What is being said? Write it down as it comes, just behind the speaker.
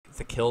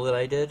the kill that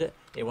I did,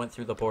 it went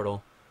through the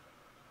portal.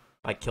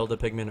 I killed a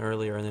pigman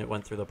earlier and it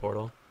went through the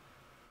portal.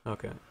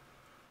 Okay.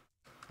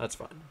 That's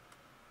fine.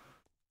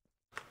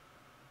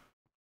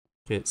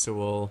 Okay, so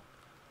we'll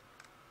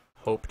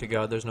hope to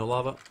God there's no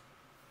lava.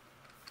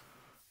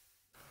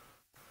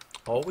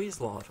 Always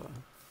lava.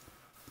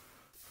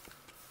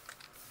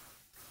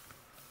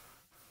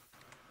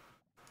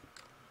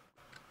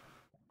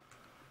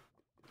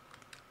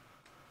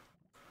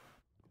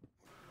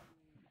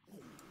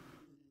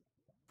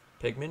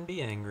 Pigmen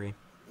be angry.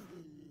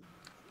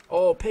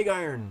 Oh, pig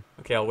iron!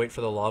 Okay, I'll wait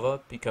for the lava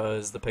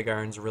because the pig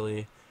iron's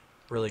really,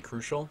 really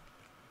crucial.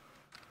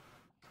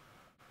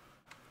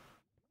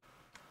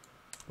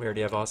 We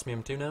already have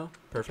osmium 2 now.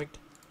 Perfect.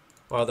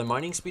 Wow, the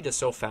mining speed is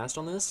so fast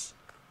on this.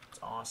 It's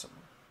awesome.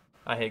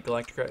 I hate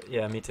Galacticraft.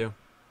 Yeah, me too.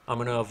 I'm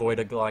gonna avoid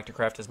a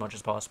Galacticraft as much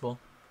as possible.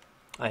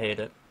 I hate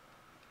it.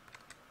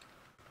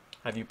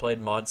 Have you played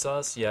Mod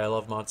Sauce? Yeah, I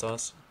love Mod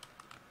Sauce.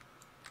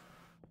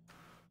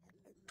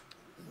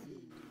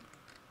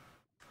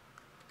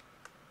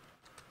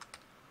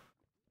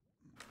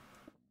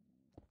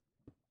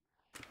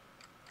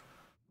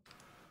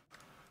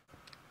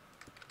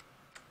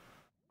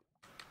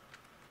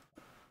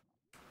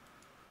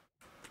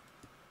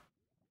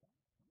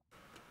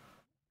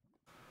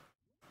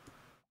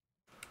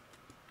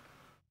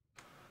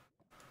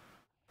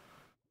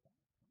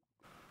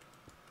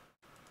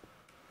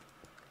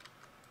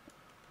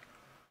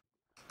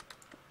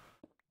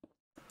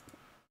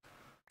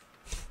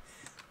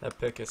 That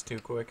pick is too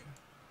quick.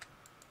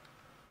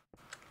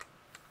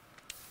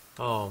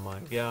 Oh my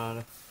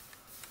god.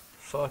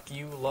 Fuck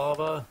you,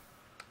 lava.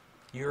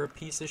 You're a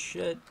piece of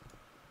shit.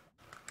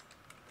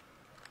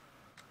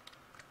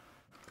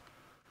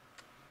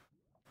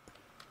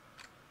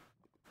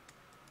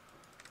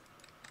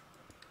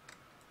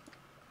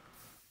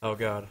 Oh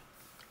god.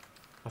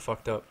 I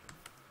fucked up.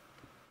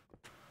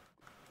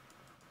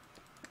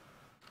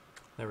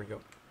 There we go.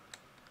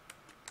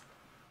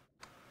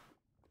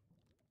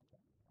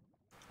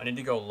 I need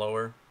to go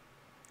lower.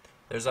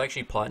 There's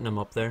actually platinum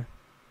up there.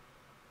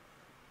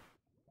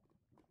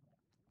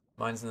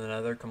 Mine's in the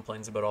nether,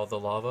 complains about all the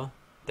lava.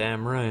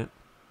 Damn right.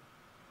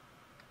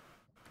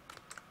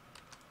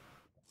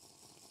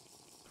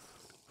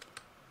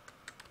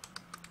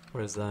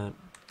 What is that?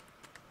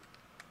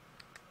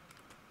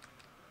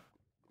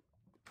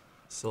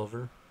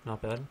 Silver,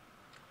 not bad.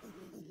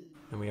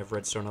 And we have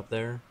redstone up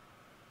there.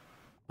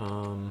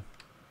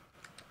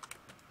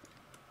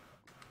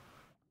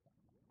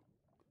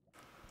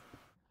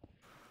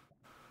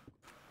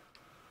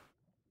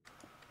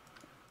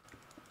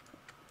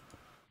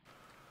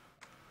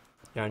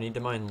 Yeah, I need to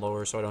mine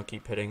lower so I don't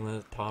keep hitting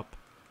the top.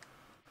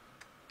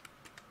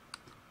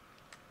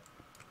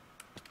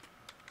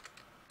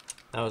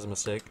 That was a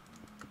mistake.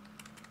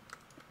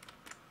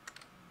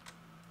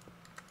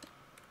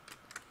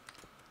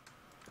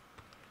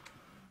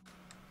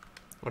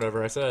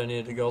 Whatever, I said I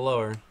needed to go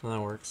lower, and that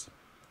works.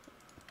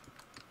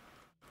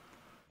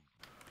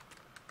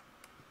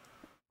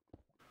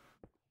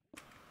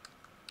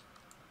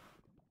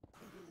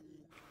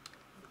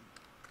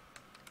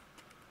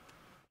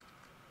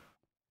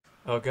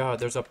 Oh god,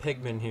 there's a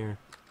pigman here.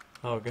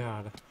 Oh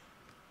god.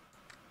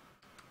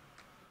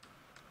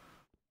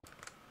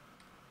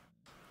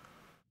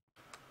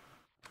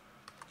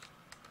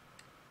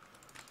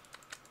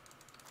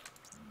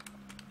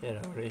 Get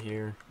out of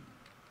here.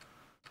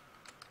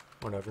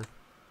 Whatever.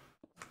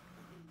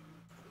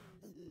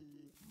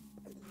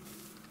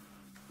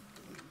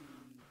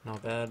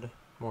 Not bad.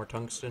 More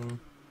tungsten.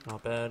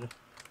 Not bad.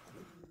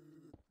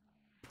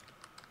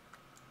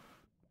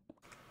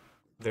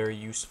 Very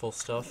useful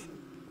stuff.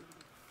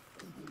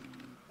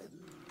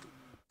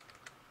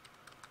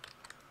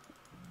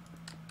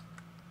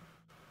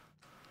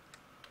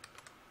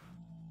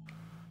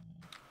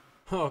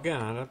 Oh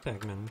god, a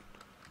pigman.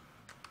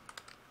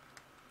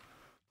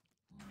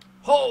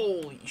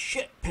 Holy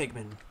shit,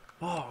 pigman!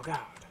 Oh god.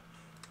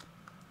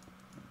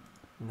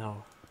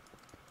 No.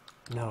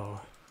 No.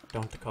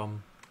 Don't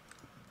come.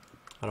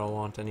 I don't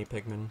want any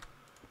pigmen.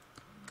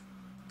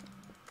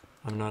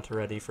 I'm not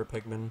ready for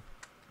pigmen.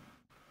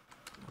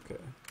 Okay.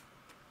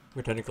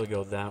 We technically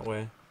go that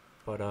way,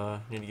 but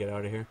need to get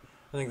out of here.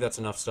 I think that's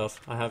enough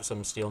stuff. I have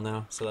some steel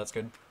now, so that's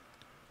good.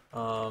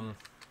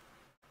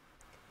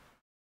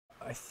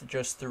 I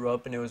just threw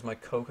up and it was my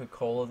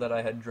Coca-Cola that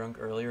I had drunk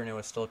earlier and it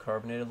was still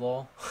carbonated,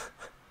 lol.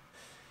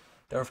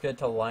 Don't forget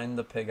to line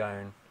the pig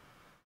iron.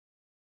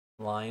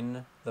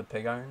 Line the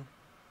pig iron?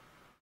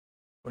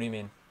 What do you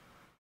mean?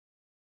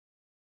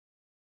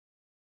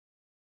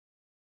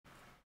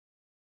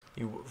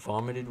 You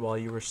vomited while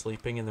you were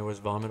sleeping and there was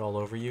vomit all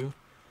over you?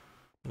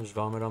 There's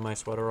vomit on my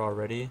sweater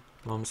already.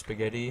 Mom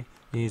spaghetti.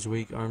 Knees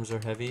weak, arms are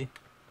heavy.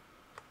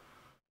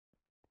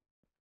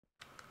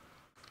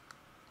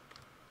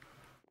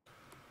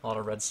 A lot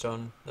of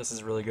redstone. This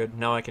is really good.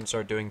 Now I can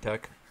start doing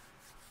tech.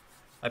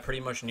 I pretty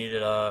much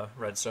needed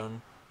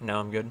redstone. Now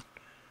I'm good.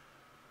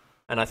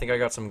 And I think I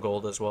got some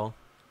gold as well.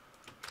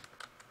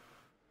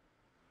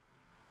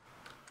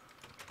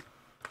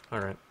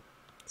 Alright.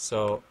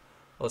 So,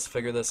 let's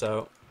figure this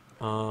out.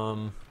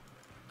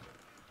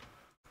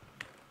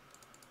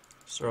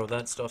 Throw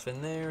that stuff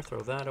in there,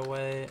 throw that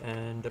away,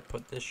 and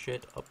put this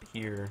shit up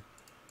here.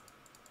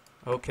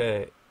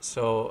 Okay,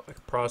 so I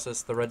can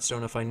process the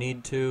redstone if I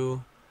need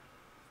to.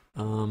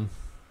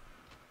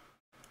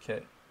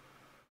 Okay.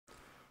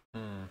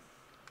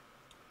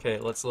 Okay,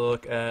 let's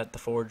look at the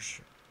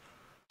Forge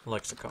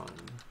lexicon.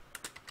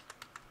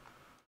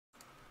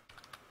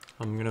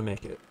 I'm gonna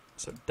make it.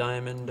 So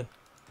diamond,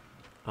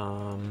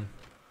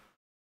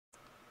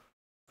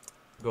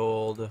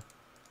 gold,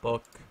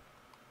 book,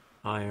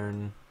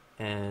 iron,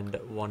 and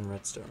 1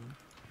 redstone.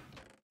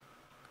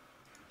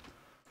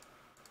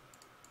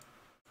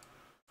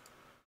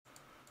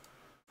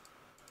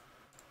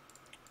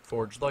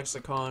 Forge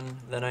lexicon.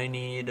 Then I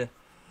need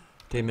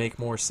to make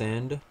more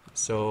sand,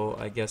 so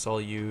I guess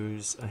I'll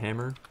use a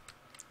hammer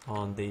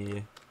on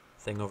the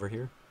thing over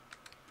here.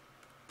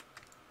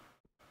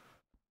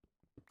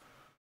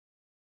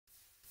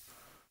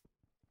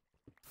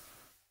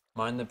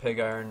 Mine the pig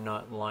iron,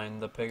 not line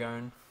the pig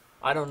iron.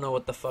 I don't know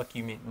what the fuck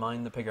you mean,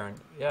 mine the pig iron.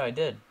 Yeah, I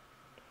did.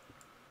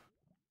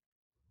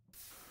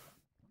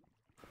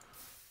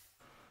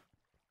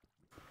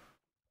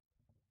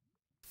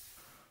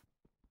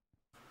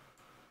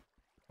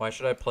 Why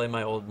should I play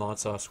my old mod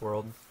sauce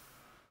world?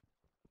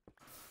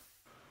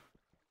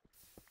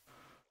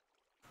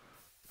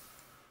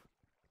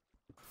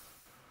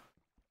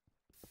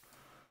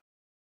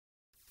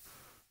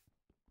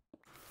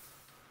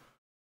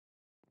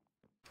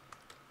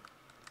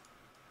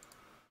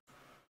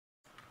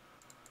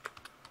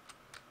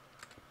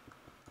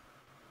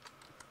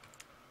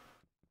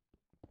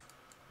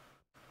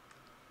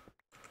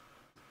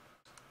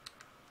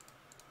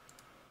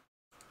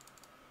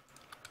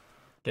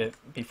 Okay,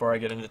 before I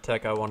get into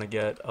tech, I want to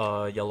get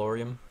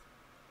yellorium.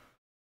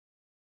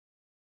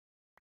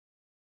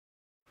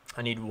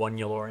 I need 1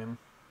 yellorium.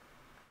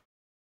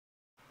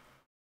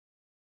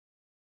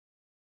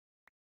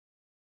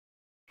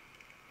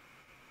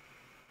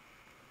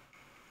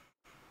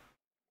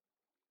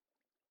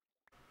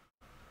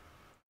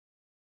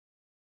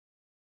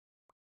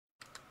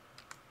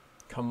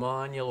 Come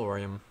on,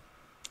 yellorium.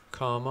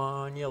 Come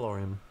on,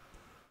 yellorium.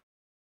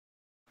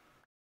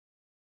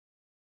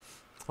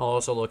 I'll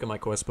also look at my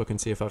quest book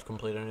and see if I've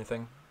completed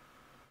anything.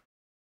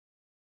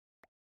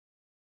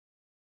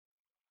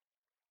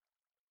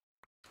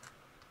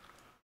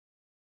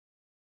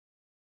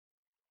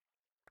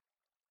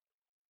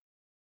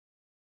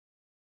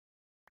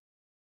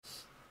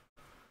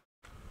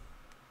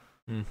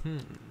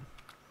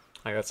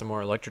 I got some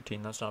more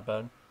electrotine, that's not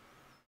bad.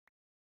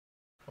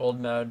 Old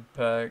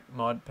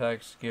mod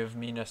packs give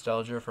me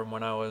nostalgia from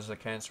when I was a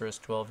cancerous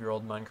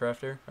 12-year-old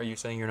Minecrafter. Are you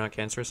saying you're not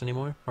cancerous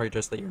anymore? Or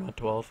just that you're not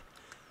 12?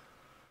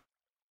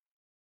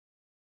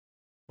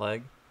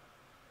 Lag?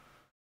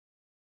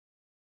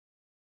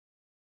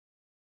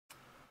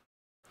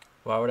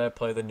 Why would I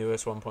play the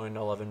newest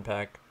 1.11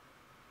 pack?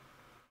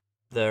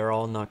 They're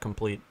all not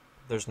complete.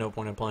 There's no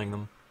point in playing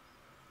them.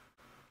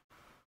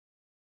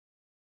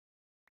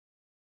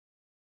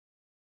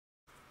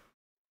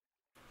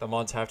 The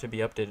mods have to be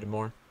updated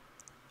more.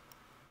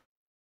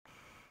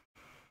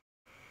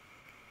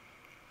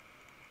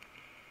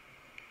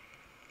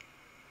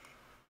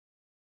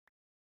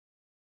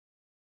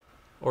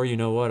 Or you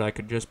know what, I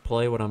could just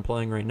play what I'm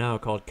playing right now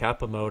called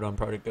KAPPA mode on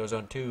Project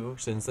Ozone 2,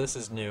 since this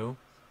is new.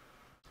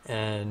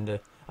 And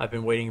I've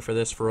been waiting for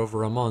this for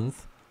over a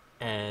month,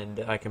 and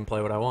I can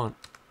play what I want.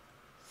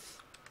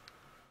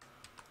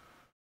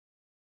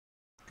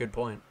 Good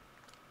point.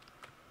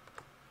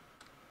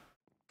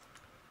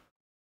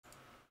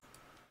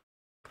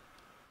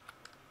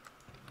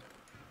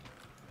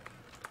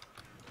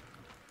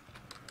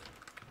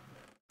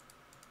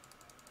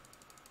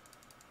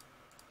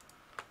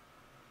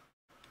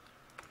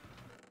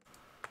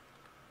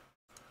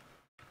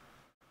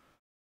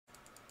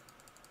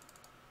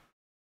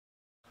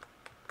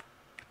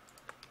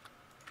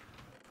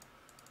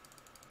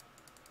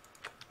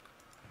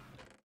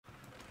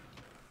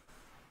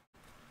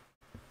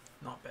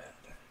 Not bad.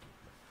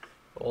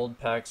 Old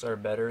packs are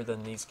better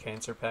than these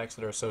cancer packs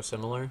that are so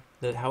similar.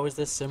 How is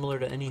this similar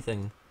to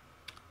anything?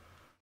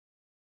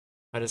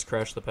 I just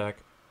crashed the pack.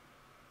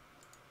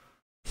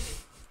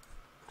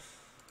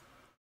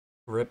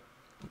 Rip.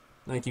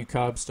 Thank you,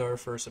 Cobstar,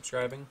 for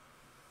subscribing.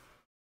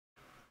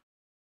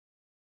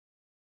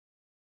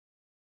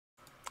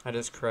 I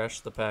just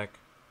crashed the pack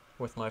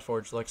with my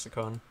Forge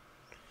lexicon.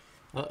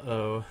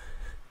 Uh-oh.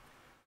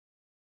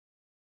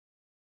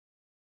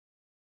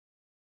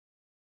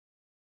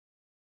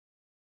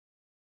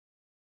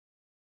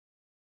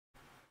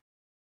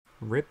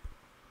 Rip.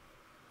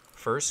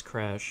 First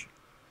crash.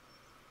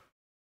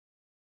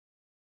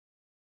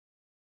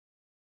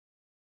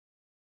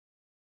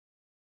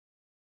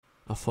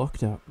 I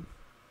fucked up.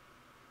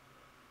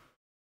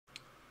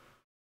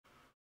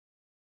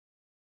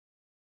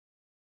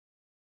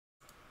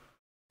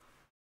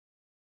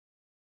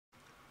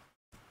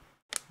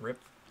 Rip.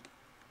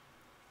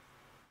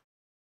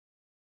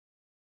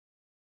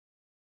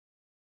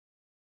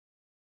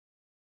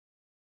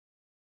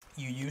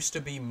 You used to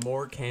be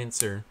more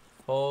cancer.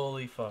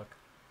 Holy fuck.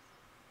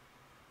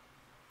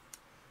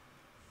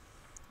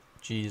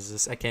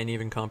 Jesus, I can't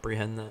even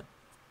comprehend that.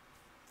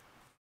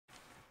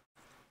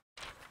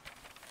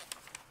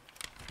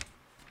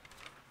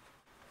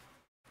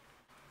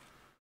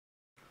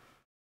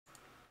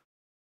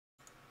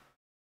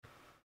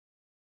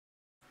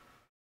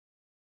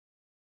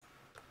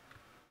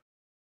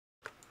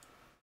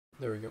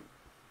 There we go.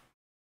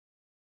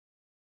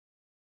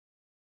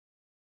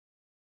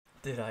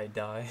 Did I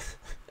die?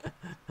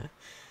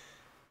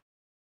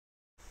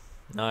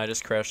 No, I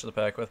just crashed the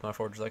pack with my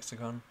Forge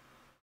Lexicon.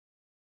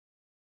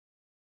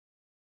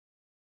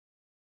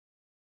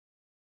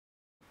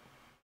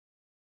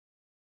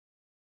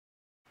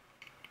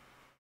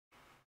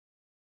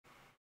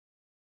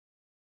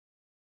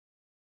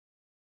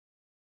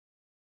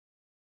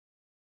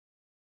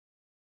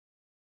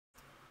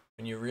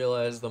 And you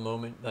realize the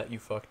moment that you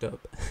fucked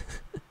up.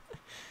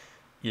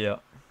 Yeah.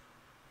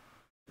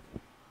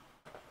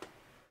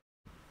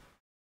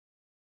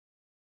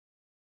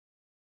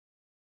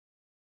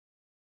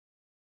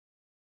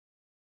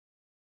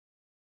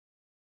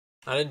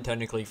 I didn't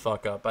technically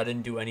fuck up. I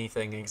didn't do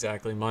anything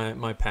exactly.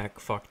 My pack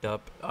fucked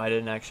up. I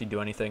didn't actually do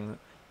anything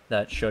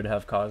that should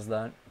have caused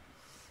that.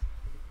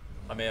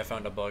 I may have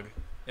found a bug.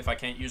 If I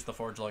can't use the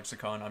Forge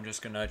Lexicon, I'm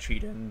just gonna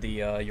cheat in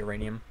the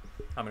uranium.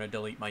 I'm gonna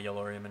delete my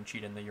Yellorium and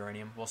cheat in the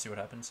uranium. We'll see what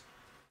happens.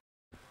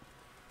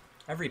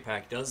 Every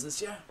pack does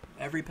this, yeah.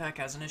 Every pack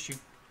has an issue.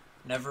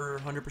 Never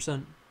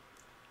 100%.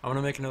 I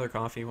wanna make another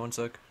coffee, one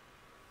sec.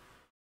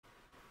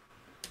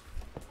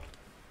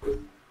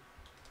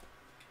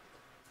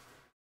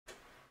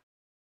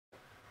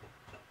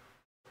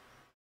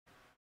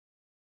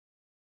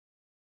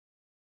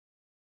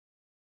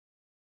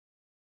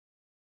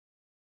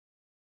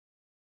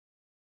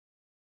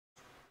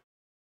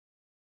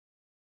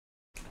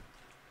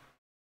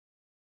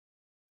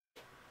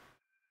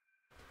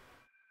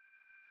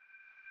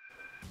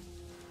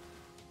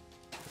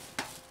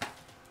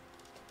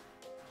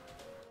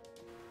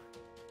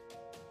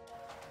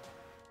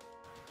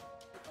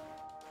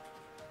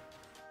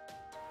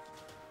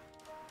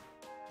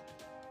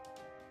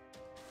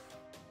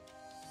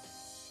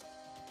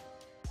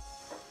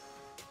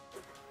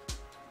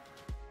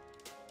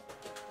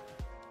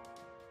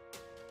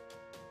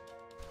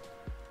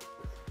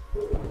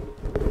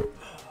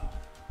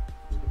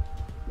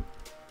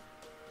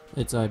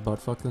 It's I butt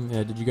fuck them.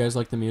 Yeah, did you guys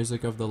like the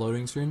music of the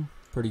loading screen?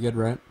 Pretty good,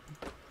 right?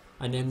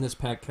 I named this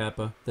pack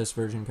KAPPA, this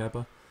version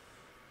KAPPA.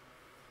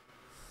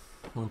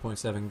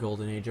 1.7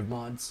 Golden Age of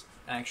mods.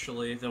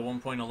 Actually, the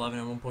 1.11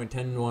 and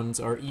 1.10 ones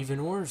are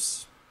even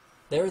worse.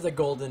 They're the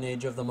golden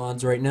age of the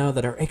mods right now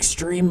that are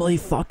extremely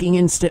fucking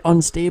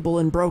unstable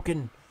and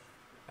broken.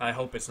 I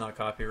hope it's not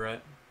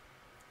copyright.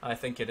 I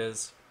think it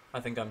is.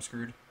 I think I'm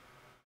screwed.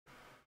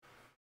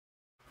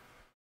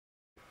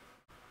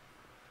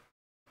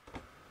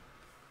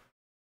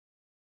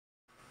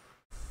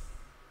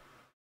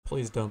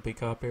 Please don't be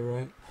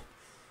copyright.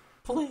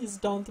 Please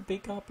don't be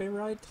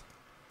copyright.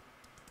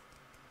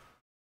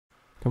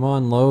 Come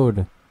on,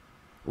 load.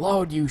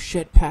 Load, you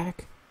shit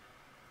pack.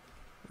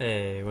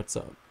 Hey, what's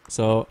up?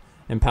 So,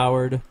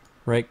 empowered,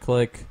 right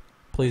click,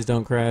 please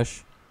don't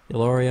crash,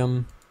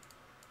 Yellorium,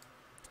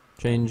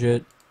 change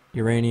it,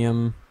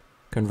 uranium,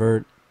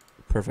 convert,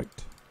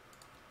 perfect.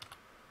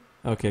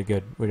 Okay,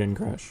 good, we didn't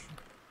crash.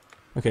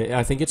 Okay,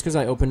 I think it's because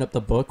I opened up the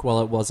book while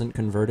it wasn't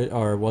converted,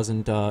 or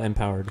wasn't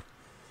empowered.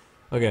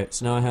 Okay,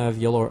 so now I have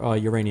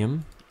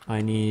uranium.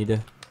 I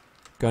need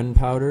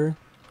gunpowder,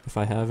 if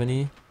I have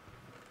any.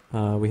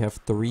 We have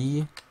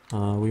 3.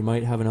 We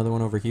might have another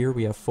one over here.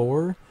 We have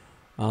 4.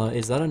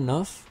 Is that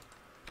enough?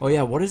 Oh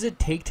yeah, what does it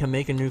take to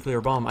make a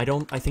nuclear bomb? I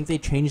think they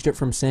changed it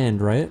from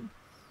sand, right?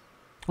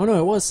 Oh no,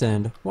 it was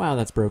sand. Wow,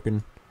 that's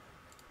broken.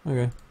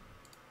 Okay.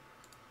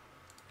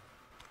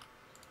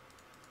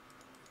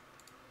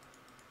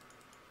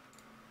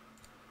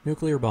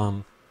 Nuclear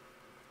bomb.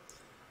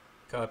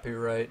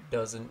 Copyright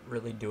doesn't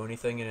really do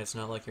anything, and it's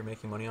not like you're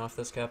making money off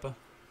this, KAPPA.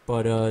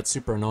 But, it's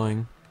super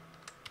annoying.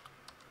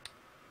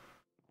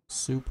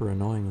 Super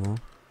annoying, though.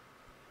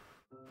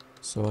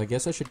 So I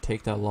guess I should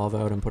take that lava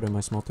out and put it in my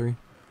smeltery.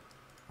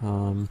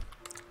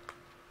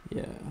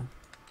 Yeah.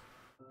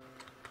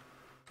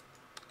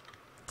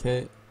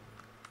 Okay.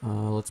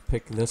 Let's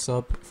pick this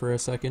up for a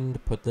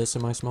second. Put this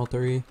in my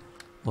smeltery.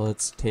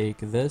 Let's take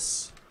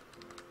this.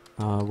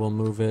 We'll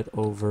move it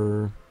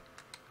over...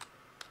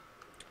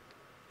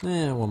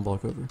 one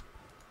block over.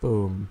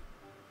 Boom.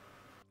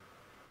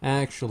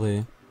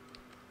 Actually,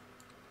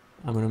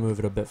 I'm gonna move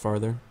it a bit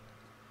farther.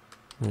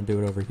 I'm gonna do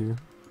it over here.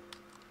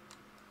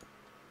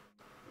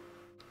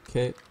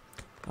 Okay.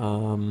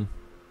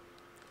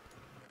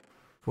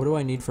 What do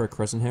I need for a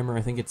crescent hammer?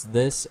 I think it's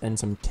this and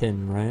some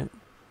tin, right?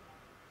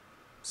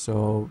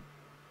 So...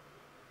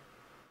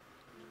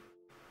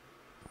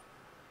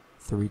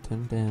 3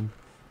 tin, damn.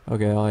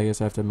 Okay, well, I guess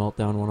I have to melt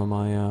down one of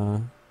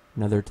my,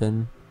 nether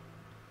tin.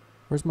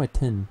 Where's my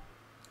tin?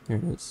 Here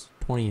it is.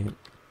 28.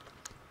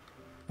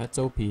 That's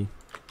OP.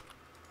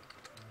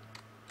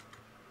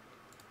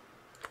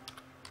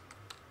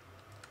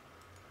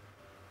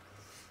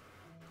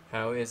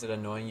 How is it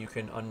annoying you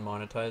can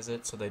unmonetize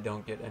it so they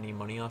don't get any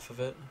money off of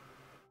it?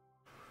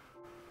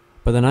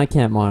 But then I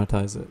can't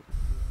monetize it.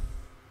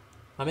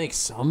 I make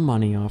some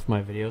money off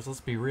my videos, let's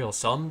be real.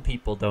 Some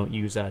people don't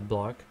use ad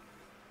block.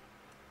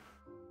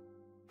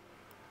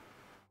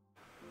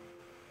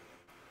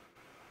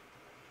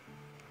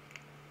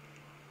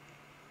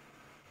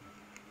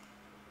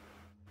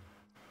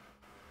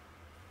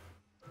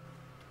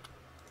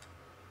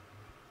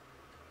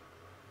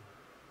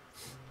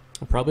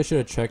 I probably should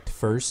have checked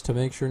first to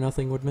make sure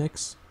nothing would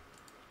mix.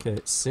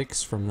 Okay,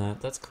 6 from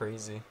that. That's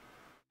crazy.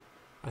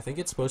 I think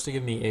it's supposed to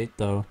give me 8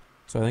 though,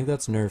 so I think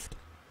that's nerfed.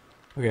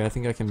 Okay, I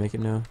think I can make it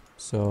now.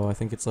 So I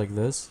think it's like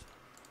this.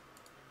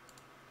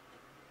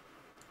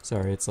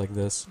 Sorry, it's like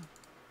this.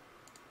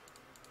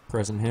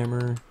 Crescent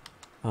hammer.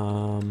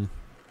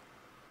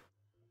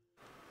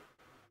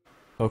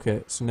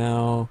 Okay, so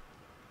now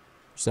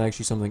there's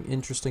actually something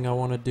interesting I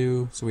want to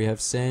do. So we have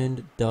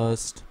sand,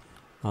 dust.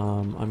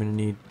 I'm gonna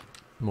need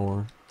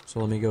more. So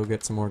let me go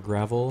get some more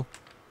gravel.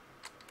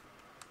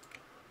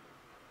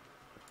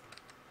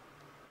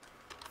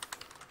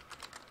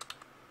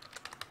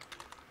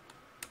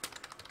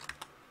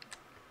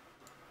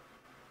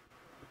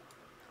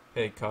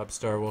 Hey,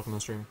 Cobstar, welcome to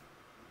the stream.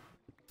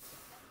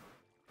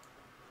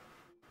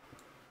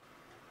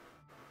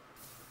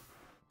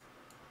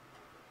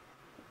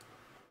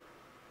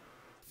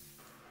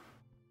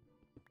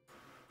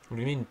 What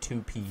do you mean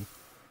 2p?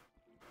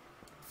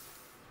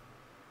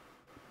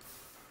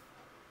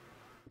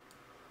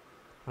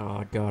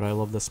 Oh god, I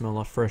love the smell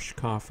of fresh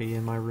coffee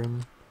in my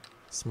room.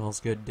 Smells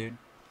good, dude.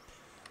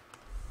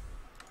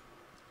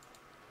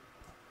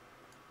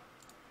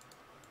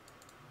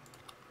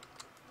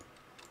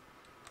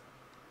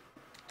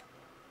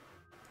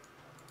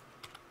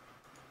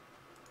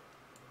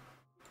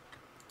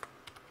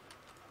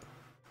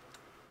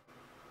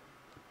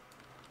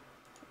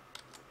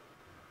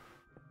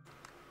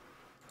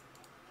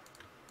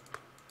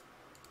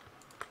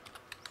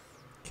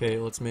 Okay,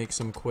 let's make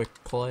some quick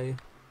clay.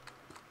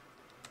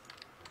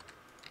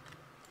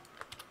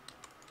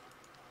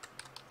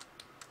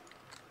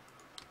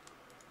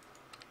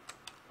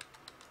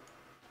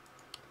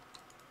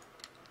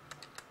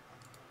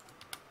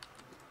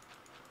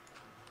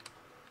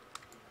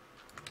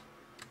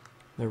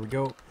 There we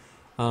go.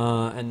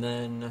 And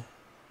then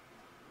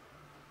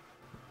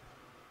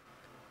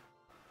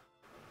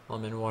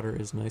lemon water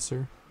is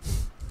nicer.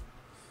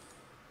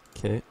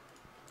 Okay.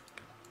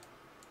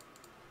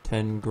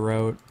 10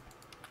 grout,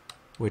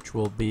 which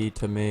will be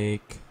to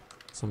make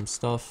some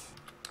stuff.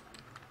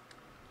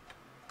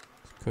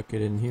 Let's cook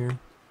it in here.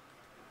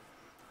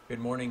 Good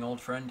morning, old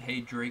friend. Hey,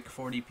 Drake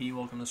 40p,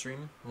 welcome to the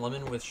stream.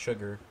 Lemon with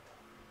sugar.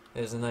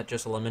 Isn't that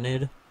just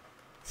lemonade?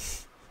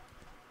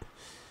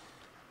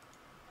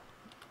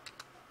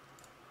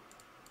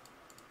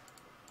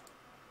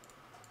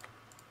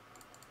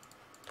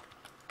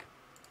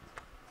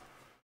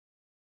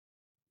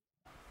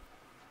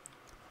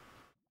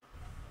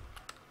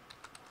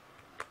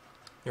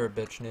 You're a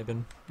bitch,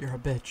 Nabin. You're a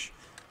bitch.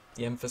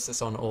 The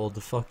emphasis on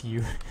old. Fuck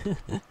you. There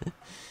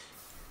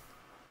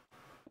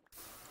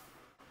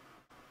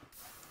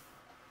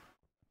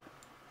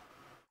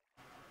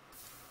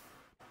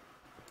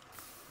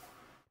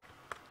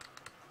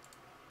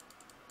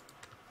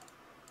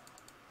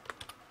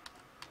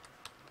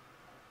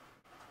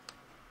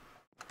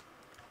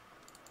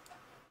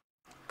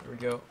we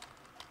go.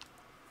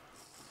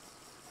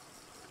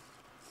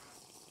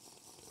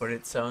 But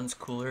it sounds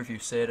cooler if you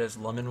say it as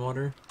lemon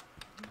water.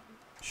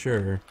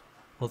 Sure.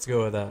 Let's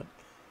go with that.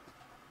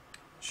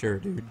 Sure,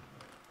 dude.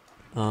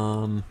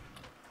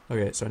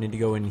 Okay, so I need to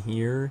go in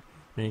here.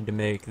 I need to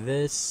make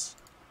this.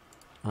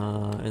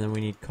 And then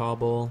we need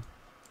cobble.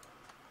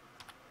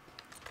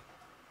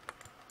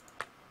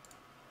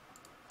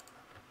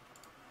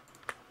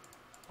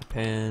 A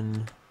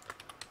pen.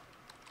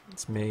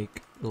 Let's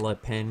make Le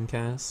Pen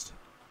cast.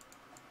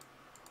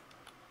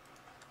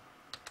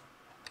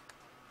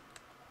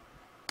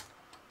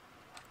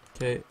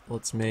 Okay,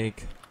 let's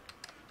make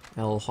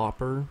L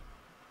Hopper.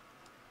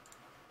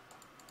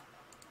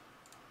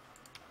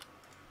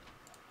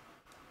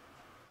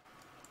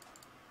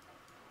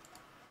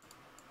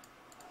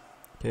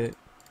 Okay.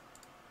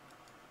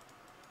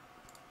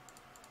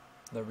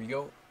 There we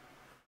go.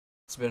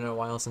 It's been a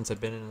while since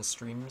I've been in the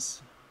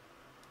streams.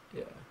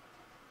 Yeah.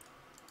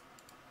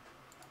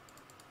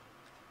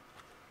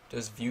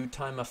 Does view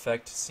time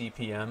affect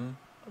CPM?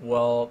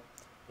 Well,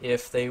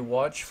 if they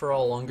watch for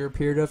a longer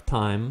period of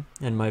time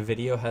and my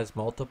video has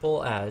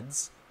multiple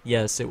ads,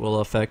 yes, it will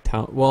affect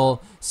how...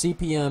 Well,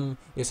 CPM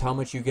is how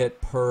much you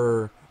get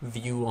per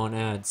view on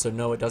ads. So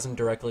no, it doesn't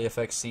directly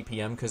affect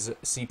CPM because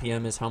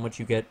CPM is how much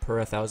you get per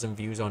 1,000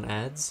 views on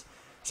ads.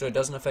 So it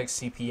doesn't affect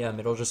CPM,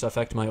 it'll just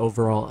affect my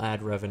overall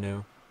ad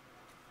revenue.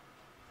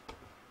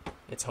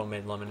 It's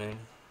homemade lemonade.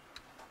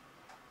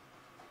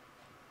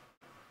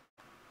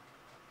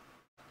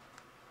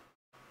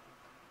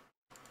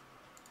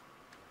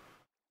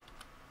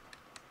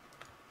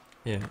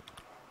 Yeah.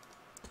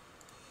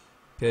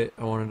 Okay,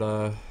 I wanted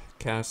a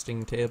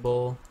casting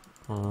table.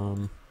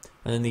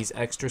 And then these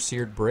extra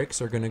seared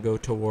bricks are gonna go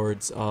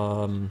towards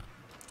the,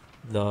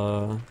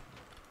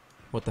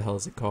 what the hell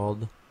is it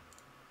called?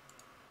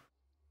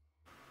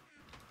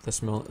 The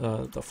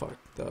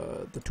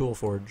tool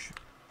forge.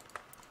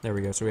 There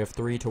we go. So we have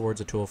 3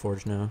 towards a tool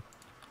forge now.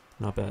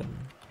 Not bad.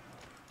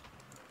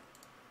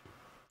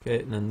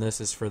 Okay, and then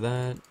this is for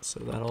that, so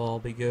that'll all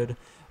be good.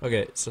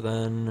 Okay, so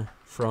then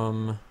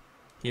from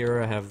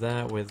here I have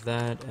that with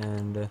that,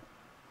 and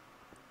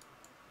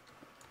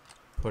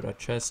put a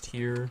chest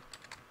here,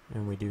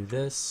 and we do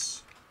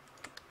this,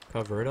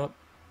 cover it up,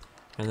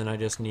 and then I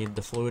just need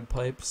the fluid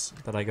pipes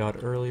that I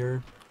got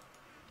earlier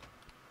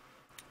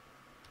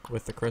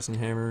with the crescent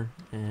hammer,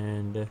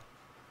 and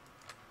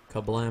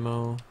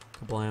kablamo,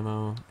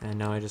 kablamo, and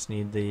now I just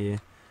need the,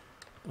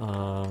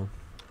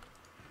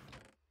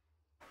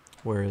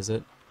 where is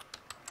it?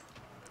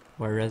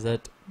 Where is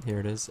it? Here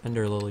it is,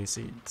 ender lily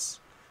seeds.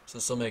 So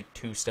this will make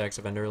 2 stacks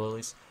of ender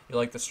lilies. You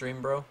like the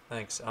stream, bro?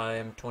 Thanks. I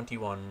am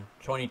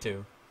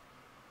 22.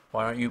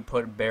 Why don't you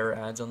put bare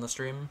ads on the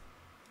stream?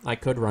 I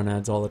could run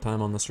ads all the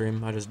time on the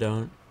stream, I just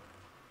don't.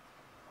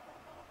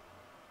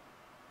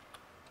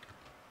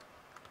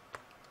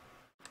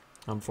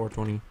 I'm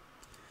 420.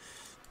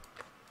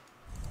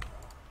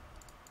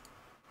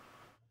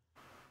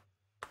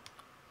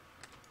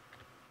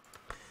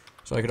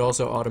 So I could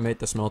also automate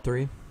the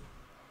smeltery,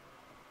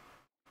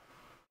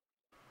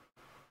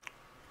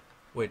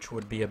 which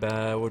would be a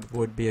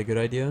good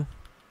idea.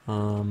 I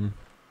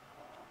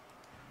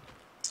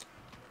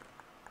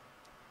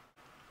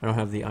don't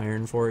have the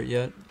iron for it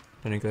yet.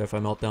 Technically, if I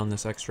melt down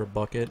this extra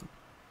bucket,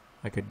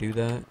 I could do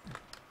that, and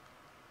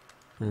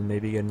then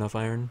maybe get enough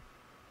iron.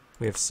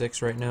 We have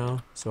 6 right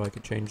now, so I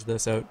could change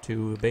this out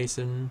to a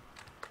basin.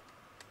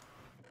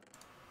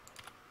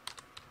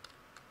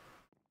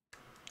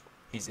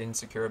 He's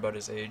insecure about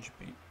his age,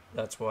 but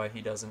that's why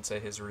he doesn't say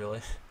his real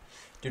age.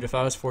 Dude, if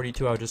I was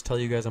 42, I would just tell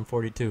you guys I'm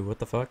 42. What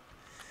the fuck?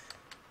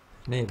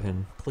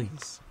 Nabhin,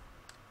 please.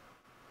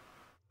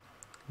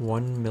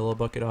 1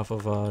 millibucket off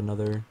of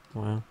another...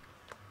 Wow.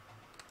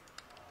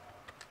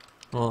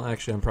 Well,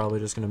 actually, I'm probably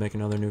just going to make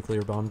another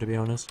nuclear bomb, to be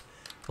honest.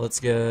 Let's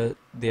get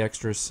the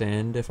extra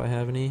sand, if I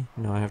have any.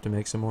 No, I have to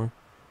make some more.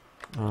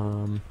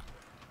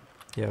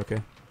 Yeah,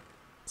 okay.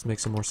 Let's make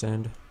some more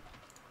sand.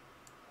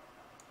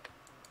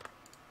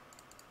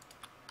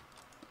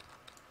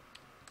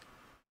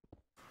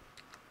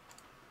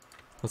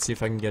 Let's see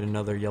if I can get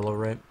another yellow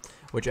right.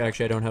 Which,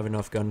 actually, I don't have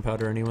enough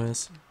gunpowder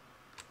anyways.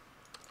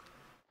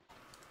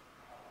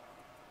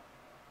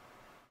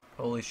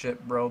 Holy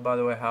shit, bro. By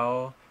the way,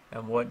 how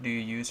and what do you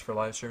use for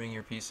live streaming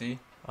your PC?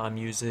 I'm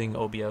using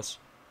OBS.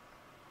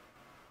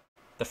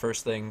 The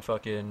first thing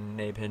fucking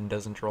Nabhin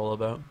doesn't troll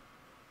about.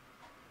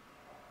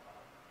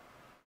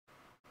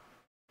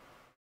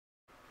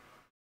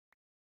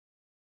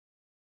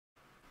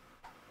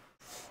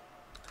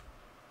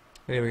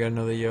 Okay, we got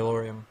another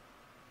yellorium.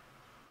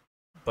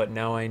 But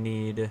now I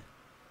need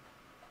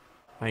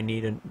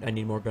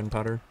more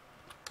gunpowder.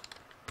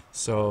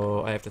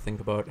 So I have to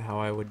think about how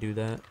I would do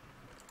that.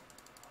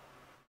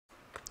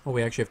 Oh,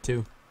 we actually have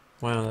 2.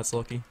 Wow, that's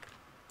lucky.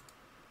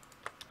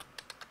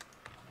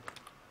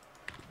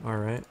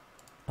 Alright.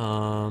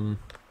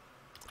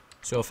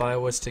 So if I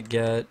was to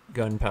get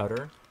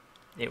gunpowder,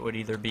 it would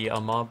either be a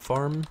mob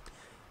farm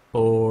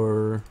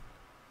or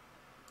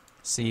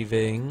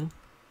sieving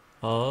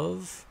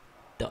of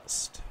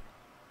dust.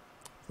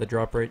 The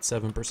drop rate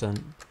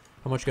 7%.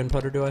 How much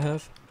gunpowder do I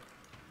have?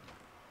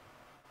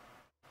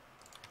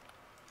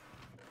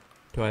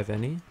 Do I have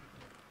any?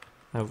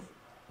 I have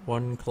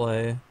 1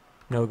 clay,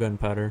 no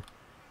gunpowder.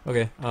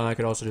 Okay, I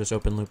could also just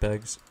open loop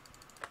eggs.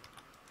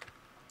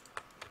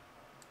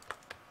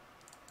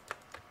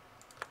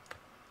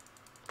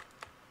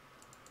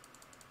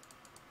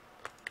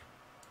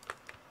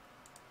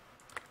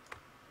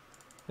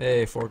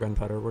 Hey, 4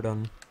 gunpowder, we're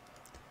done.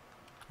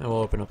 And we'll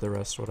open up the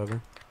rest,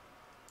 whatever.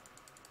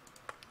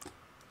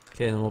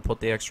 Okay, then we'll put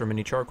the extra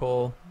mini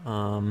charcoal.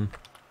 Can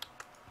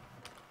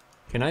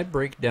I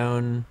break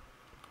down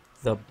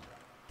the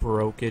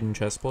broken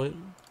chestplate?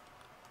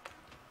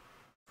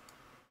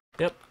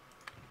 Yep.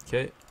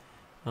 Okay.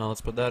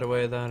 Let's put that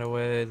away, that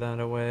away, that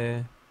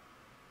away.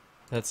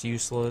 That's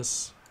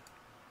useless.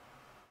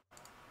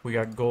 We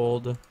got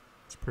gold.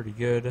 It's pretty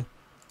good.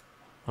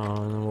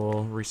 And then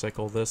we'll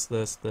recycle this.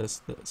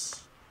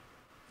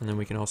 And then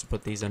we can also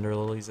put these ender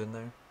lilies in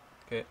there.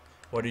 Okay.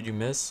 What did you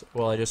miss?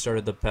 Well, I just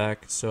started the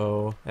pack,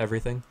 so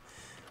everything.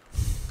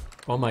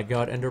 Oh my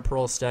god, ender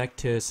pearl stacked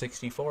to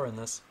 64 in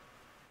this.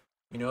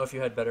 You know, if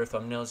you had better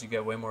thumbnails, you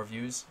get way more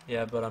views.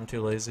 Yeah, but I'm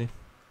too lazy.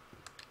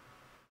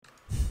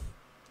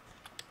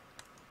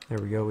 There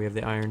we go, we have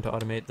the iron to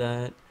automate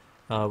that.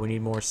 We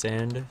need more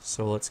sand,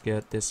 so let's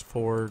get this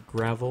 4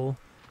 gravel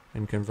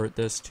and convert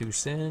this to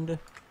sand.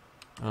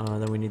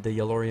 Then we need the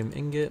yellorium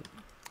ingot,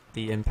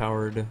 the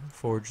empowered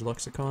forge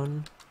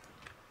lexicon.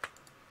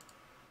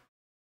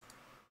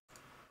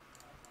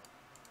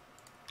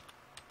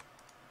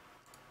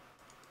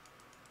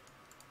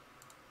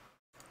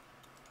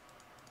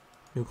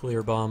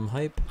 Nuclear bomb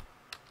hype.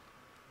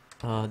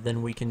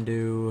 Then we can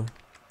do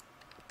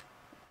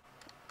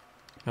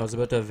I was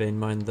about to vein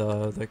mine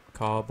the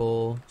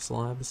cobble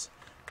slabs.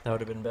 That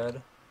would have been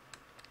bad.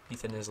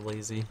 Ethan is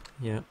lazy.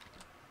 Yeah.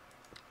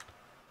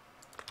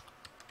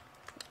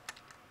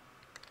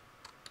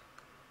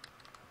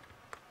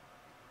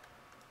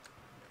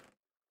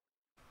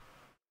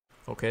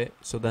 Okay,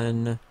 so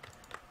then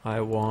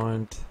I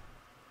want...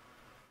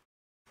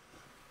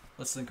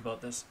 Let's think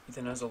about this.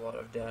 Ethan has a lot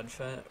of dad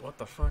fat. What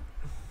the fuck?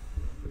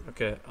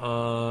 Okay,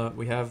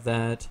 we have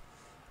that.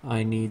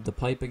 I need the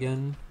pipe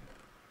again.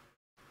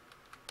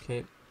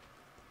 Okay.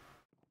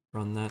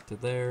 Run that to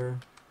there.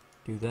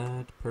 Do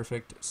that.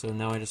 Perfect. So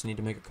now I just need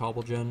to make a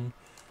cobble gen.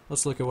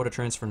 Let's look at what a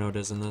transfer node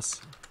is in this.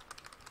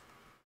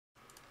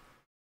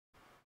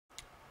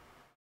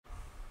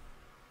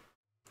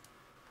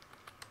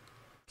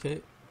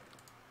 Okay.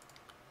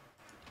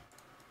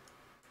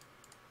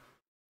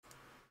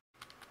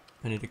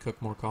 I need to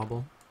cook more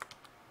cobble.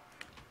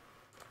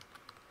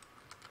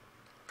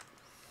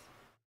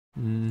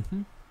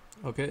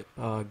 Okay,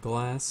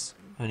 glass.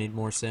 I need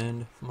more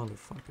sand.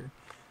 Motherfucker.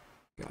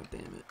 God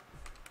damn it.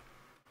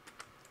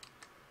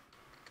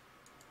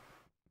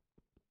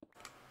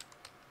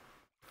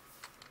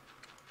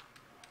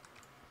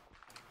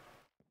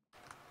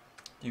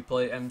 Do you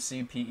play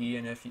MCPE,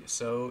 and if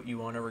so, you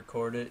want to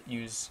record it,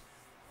 use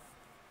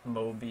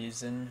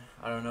Mobizen.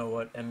 I don't know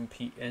what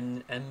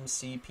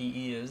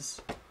MCPE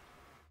is.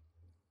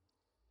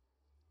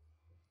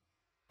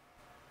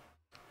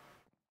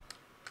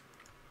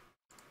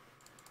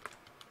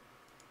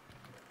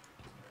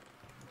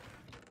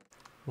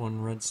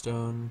 One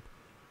redstone.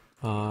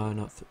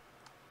 Not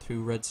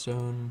 2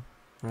 redstone,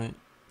 right?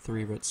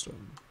 3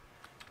 redstone.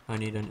 I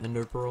need an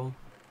ender pearl.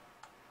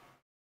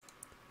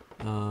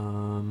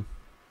 And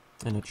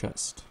a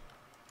chest.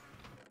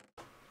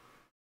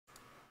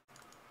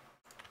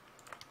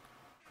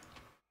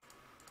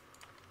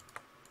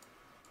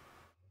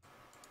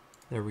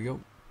 There we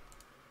go.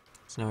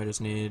 So now I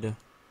just need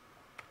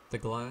the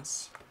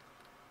glass.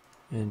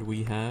 And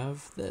we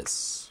have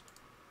this.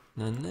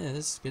 And then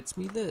this gets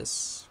me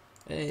this.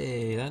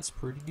 Hey, that's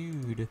pretty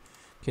good.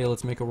 Okay,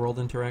 let's make a world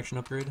interaction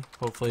upgrade.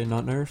 Hopefully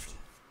not nerfed.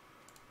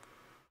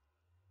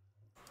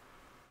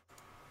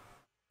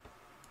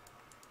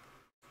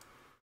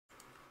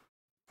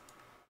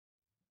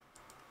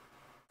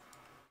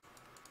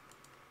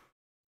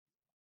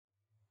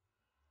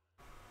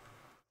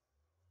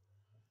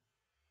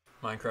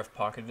 Minecraft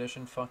Pocket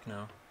Edition? Fuck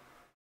no.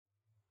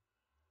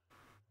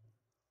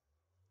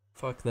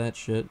 Fuck that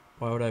shit.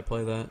 Why would I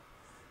play that?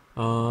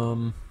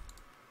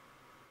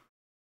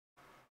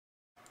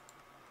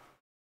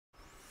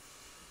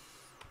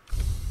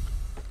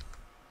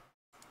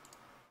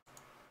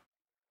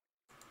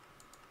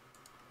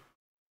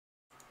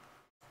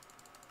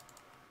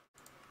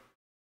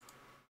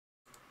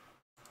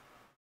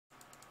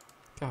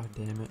 God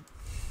damn it.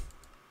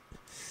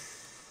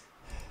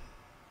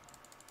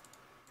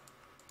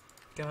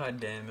 God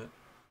damn it.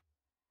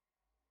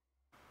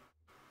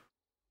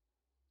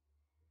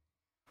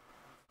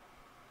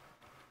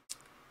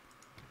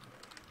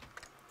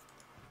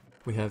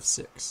 We have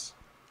 6.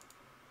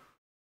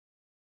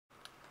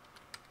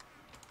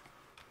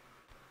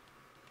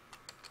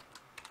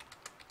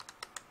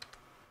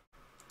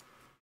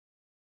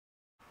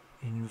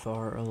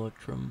 Invar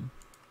Electrum.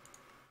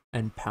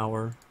 And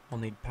power. I'll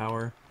need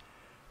power.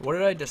 What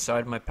did I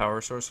decide my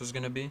power source was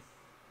gonna be?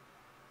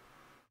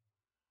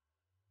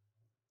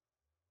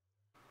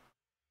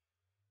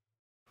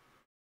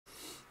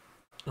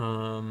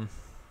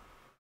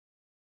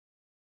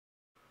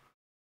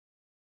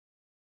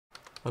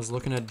 I was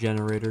looking at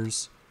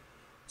generators.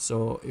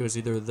 So it was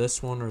either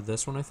this one or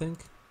this one, I think.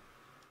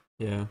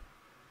 Yeah.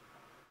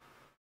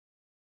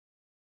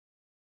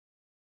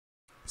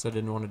 Because I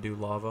didn't want to do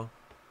lava.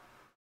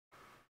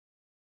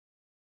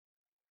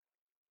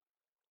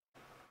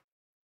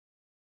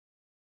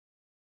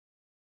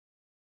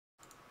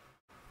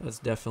 That's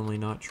definitely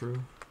not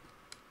true.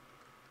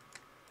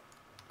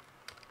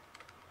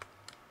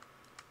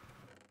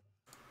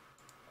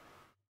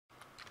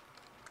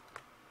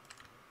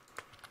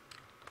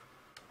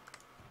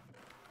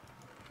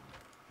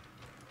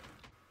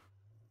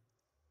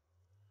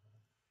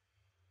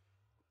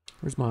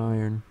 Where's my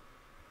iron?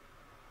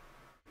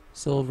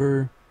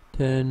 Silver,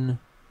 10,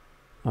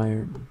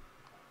 iron.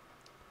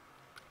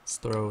 Let's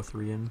throw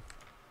 3 in.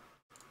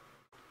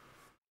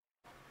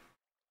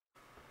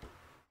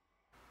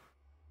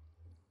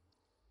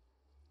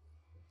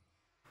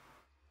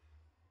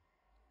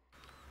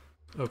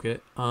 Okay,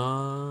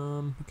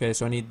 okay,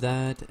 so I need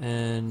that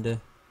and...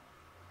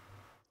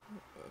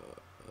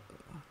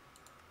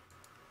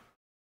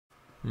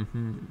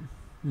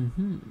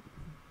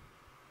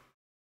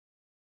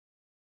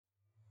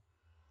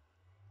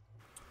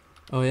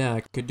 Oh yeah,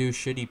 I could do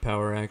shitty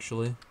power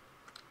actually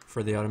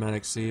for the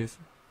automatic sieve,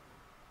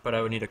 but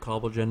I would need a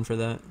cobble gen for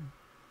that.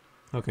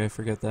 Okay,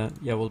 forget that.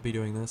 Yeah, we'll be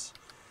doing this.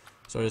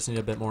 So I just need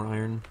a bit more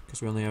iron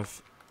because we only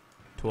have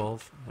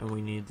 12 and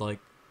we need like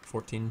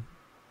 14.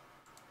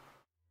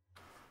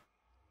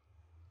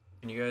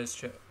 Can you guys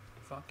check?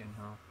 Fucking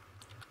hell.